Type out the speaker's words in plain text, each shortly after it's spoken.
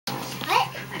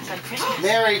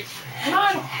Mary. Come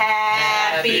on.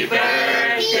 Happy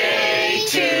birthday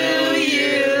to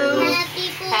you.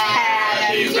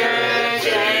 Happy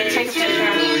birthday to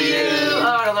you.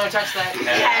 Oh, I don't know how to touch that.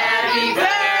 Happy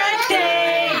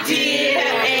birthday, dear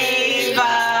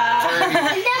Ava.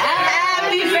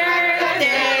 Happy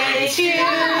birthday to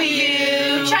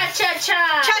you. Cha cha cha.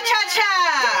 Cha cha cha.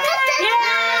 Yay!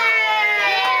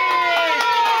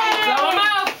 Blow 'em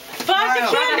out. Blow the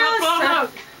candles. Go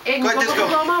ahead, let's go.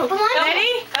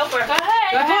 Ready? Help her. Go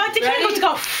ahead. Go ahead. Blow out the candles.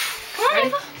 Go. Come on.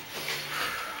 Ready?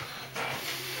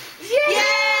 Yay!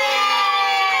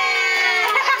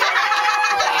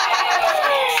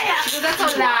 That's so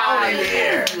loud.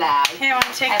 Loud. Here, I want to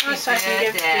take this so I can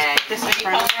give this a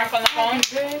friend. Up on the phone.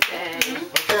 Okay,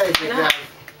 big guy.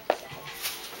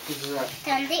 This is that.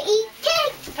 Time to eat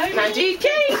cake. Time to eat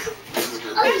cake.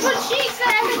 That's what she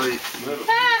said.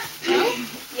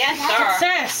 Yes, sir.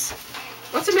 Sis.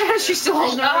 What's the matter? She's still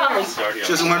holding her arms. She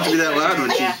doesn't want to be that loud when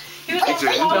she He was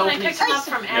like, oh, I picked him up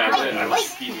from Aden. I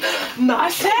was eating that.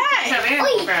 Nice. Go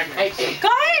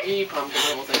ahead.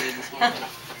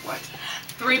 What?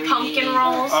 3 pumpkin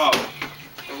rolls. Oh.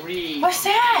 What's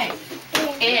that?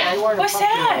 And what's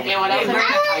that? I want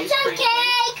some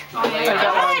cake.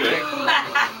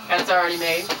 That's already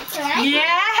made.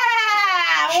 Yeah.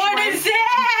 What is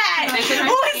that? What's that?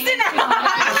 What are you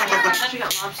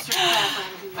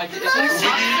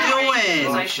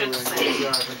doing? I should say.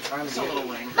 It's a little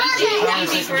wing.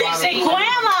 Say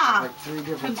Grandma.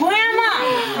 Grandma.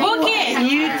 Look it.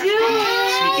 You do.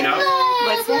 Sneaking up.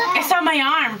 What's that? It's on my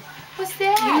arm. What's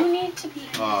that? You need to be.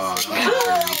 Oh,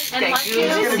 And let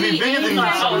It's gonna be bigger than you.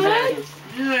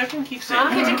 yeah, I can keep saying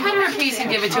Could you cut her a piece and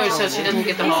give it to her so she doesn't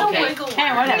get the whole cake?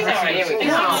 Hey, whatever.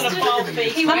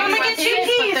 He Let Mama get 2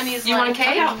 pieces. You want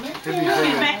cake?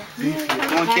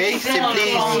 Okay, sit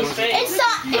please. It's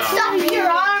up your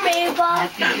arm, Ava.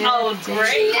 Oh,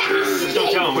 great. Just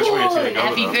don't tell him which way it's going to go.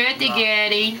 Happy birthday,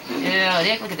 Gertie. Oh,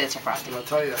 look at this, her frosting. I'll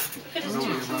tell you.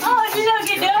 Oh, look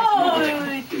at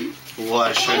those.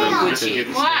 What sugar?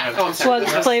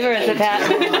 What flavor is it, Pat?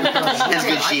 That's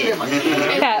good shit.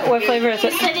 Pat, what flavor is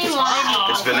it?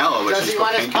 It's vanilla, which is for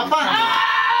pink.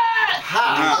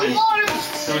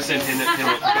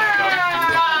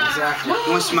 Exactly. You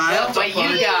want to smile? What you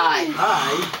got?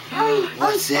 Hi.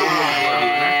 What's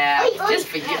that? Yeah, just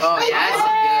for you. Oh, yeah,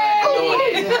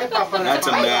 that's good. That's a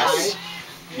mess.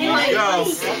 Here we go.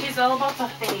 He's all about the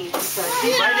face.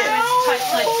 Bite it.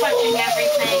 Touching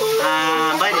everything.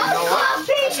 Bite it.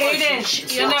 Aden,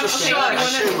 you're never sure. You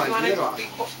want to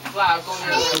wow, go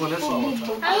ahead.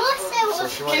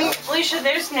 Elisha,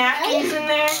 there's napkins in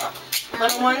there.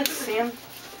 Little ones, see them?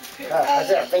 How's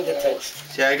that finger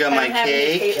taste? See, I got my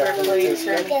cake.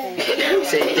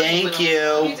 Say thank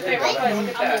you.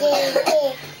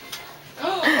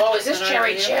 Oh, is this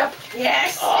cherry chip?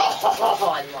 Yes. Oh,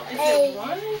 I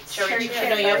love it. Cherry chip.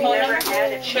 No, you've never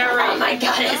had it. Cherry. Oh my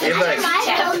God, is it Hey, look. My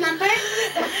phone number.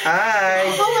 Hi.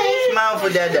 Smile for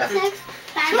Dada.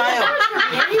 Smile.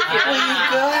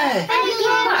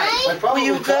 What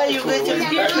you got? You got some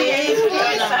cake?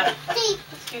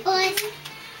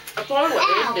 I thought what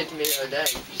Aden did to me the other day.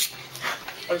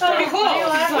 I was talking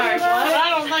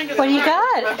What do you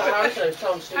got? at the house and I was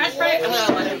telling Steve, I'm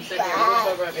gonna let him sit there. He looks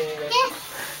over at me and he goes,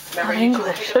 remember you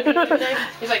English.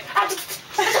 He's like,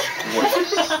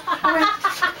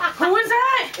 who is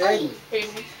that?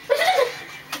 Aiden.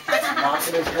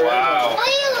 Wow.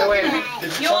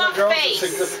 Your face.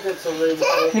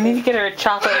 You need to get her a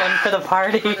chocolate one for the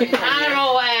party. I don't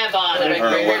know why I bothered.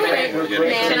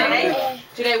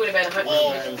 Today would have been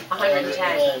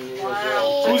 110.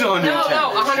 Wow. Who's 110? No,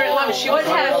 111. She would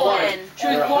have been. She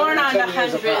was born on the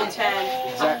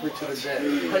 110. Exactly to the day.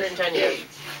 110 years.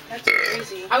 That's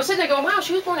crazy. I was sitting there going, wow,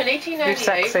 she was born in 1898. You're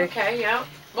sexy. Okay, yeah.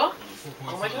 Well,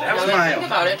 oh my God. Now Smile. that I think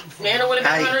about it, Nana would have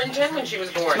been Hi. 110 when she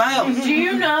was born. Smile. Do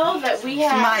you know that we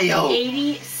have Smile. an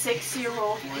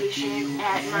 86-year-old patient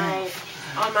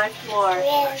on my floor?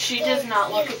 She does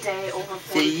not look a day over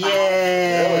 45. Say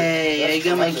yay. I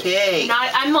got my cake.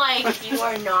 I'm like, you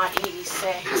are not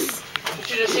 86. You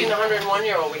should have seen the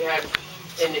 101-year-old we had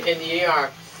in the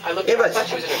ER. I looked at her, I thought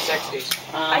she was in her 60s.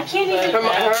 I can't even.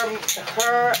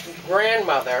 Her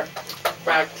grandmother,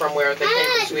 back from where they came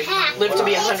from Sweden, lived to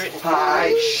be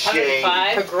 105. Shame.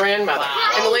 Her grandmother.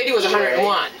 And the lady was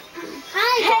 101.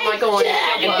 So I'm like going,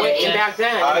 and back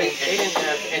then, they didn't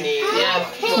have any,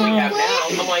 what we have now.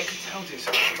 I'm like,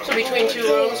 so between 2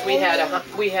 rooms, we had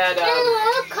What's that?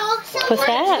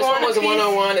 this one was a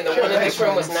 101, and the one in this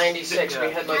room was 96.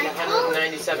 We had like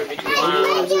 197 between the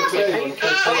rooms.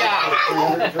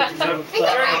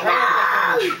 Yeah.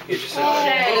 And it's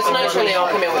nice when they all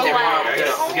come in with their mom.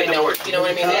 They know what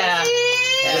I mean? Yeah.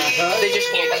 They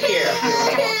just can't hear.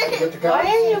 Why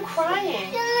are you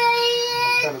crying? You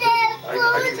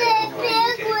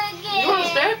want to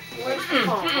stay?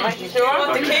 You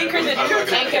want the cake or the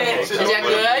cake? Is that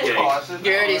good?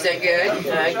 Good, is that good?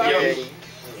 Good.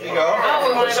 Oh,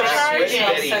 we want to charge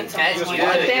it. That's My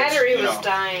good. battery was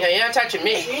dying. Yeah, you're not touching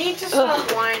me. You need to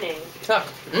stop whining. Look.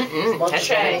 That's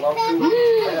Shay.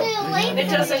 right. It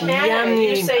doesn't matter.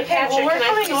 You say, Patrick, can I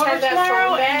please have that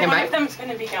phone back? Am I? One of them's going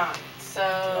to be gone.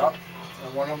 So,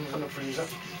 And one of them's in the freezer.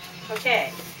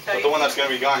 okay. But the one that's gonna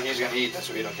be gone, he's gonna eat. That's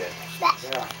what we don't get.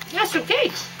 Yeah. That's okay.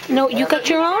 No, you got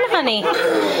your own, honey.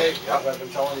 I've been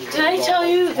telling you. Did I tell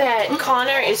you that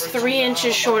Connor is 3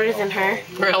 inches shorter than her?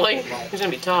 Really? He's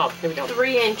going to be tall. Here we go.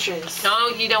 3 inches. No,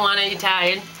 you don't want it. You're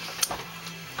tired.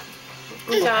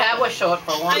 Pat was short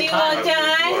for a long Are you all time.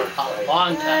 done? A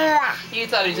long time. You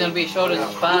thought he was gonna be short as his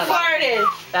Who father. farted?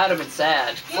 That would have been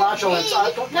sad. Flatulence.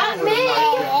 Not me.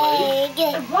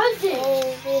 It wasn't.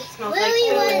 Smells like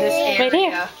food in this Right here.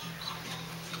 area.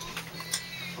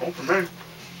 Oh, for me.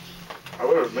 I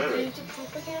would have admitted it.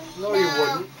 No, you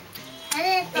wouldn't.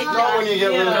 Not when you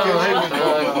get little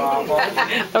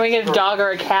kids. Or we get a dog or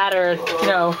a cat or, you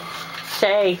know,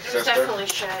 Shay. It's definitely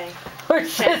Shay. Or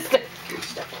sister.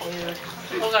 Is that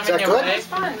good? It's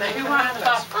fun. Maybe we'll have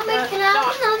stuff. The one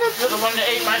that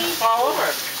ate mine fall over.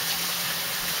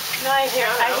 No, I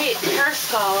hate her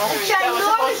skull. That was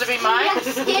supposed to be mine?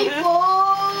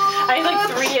 I like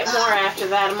 3 it more after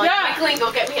that. I'm like, Yeah. Michaleen,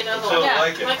 go get me another So one.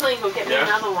 like it. Michaleen, go get me Yeah.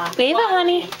 another one. Ava,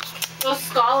 honey. Those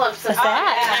scallops. What's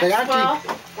that? Say, Auntie.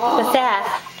 What's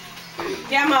that?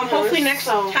 Yeah, Mom, hopefully next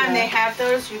So time good. they have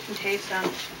those, you can taste them.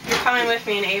 You're coming with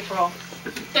me in April.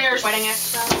 They're Wedding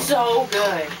expo. so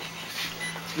good.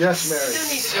 Yes, Mary.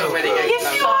 So many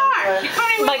Yes, you are. You're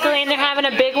coming with Michaleen, they're having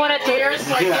a big one at the... Hey,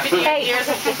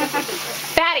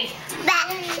 Fatty.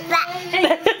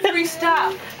 free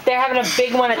stuff. They're having a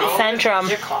big one at the Centrum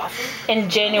Your coffee? in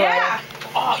January. Yeah.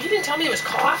 Oh, you didn't tell me it was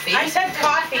coffee. I said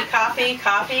coffee, coffee,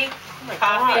 coffee, They're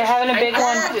coffee. having a big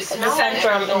one at the smell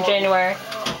Centrum in January.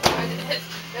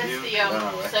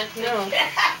 That's the No.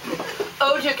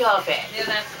 Oja coffee. Yeah,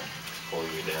 that's. Pulling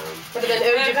me down. But then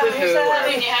Oja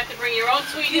Boohoo. You have to bring your own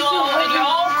sweet roll and your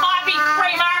own coffee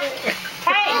creamer.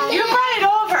 Hey, you brought it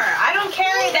over. I don't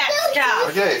carry that stuff.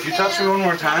 Okay, if you touch me one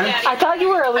more time. I thought you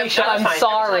were Elisha. I'm Every time I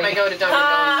sorry. go to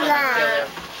Dunkin'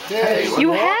 Hey,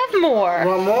 You have more.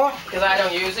 want more? because I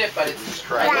don't use it, but it's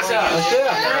Right. I don't Right use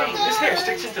there. it. This hair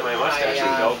sticks into my mustache and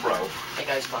Velcro. Hey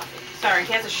guys, coffee. Sorry,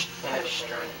 he has a And it's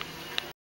strong.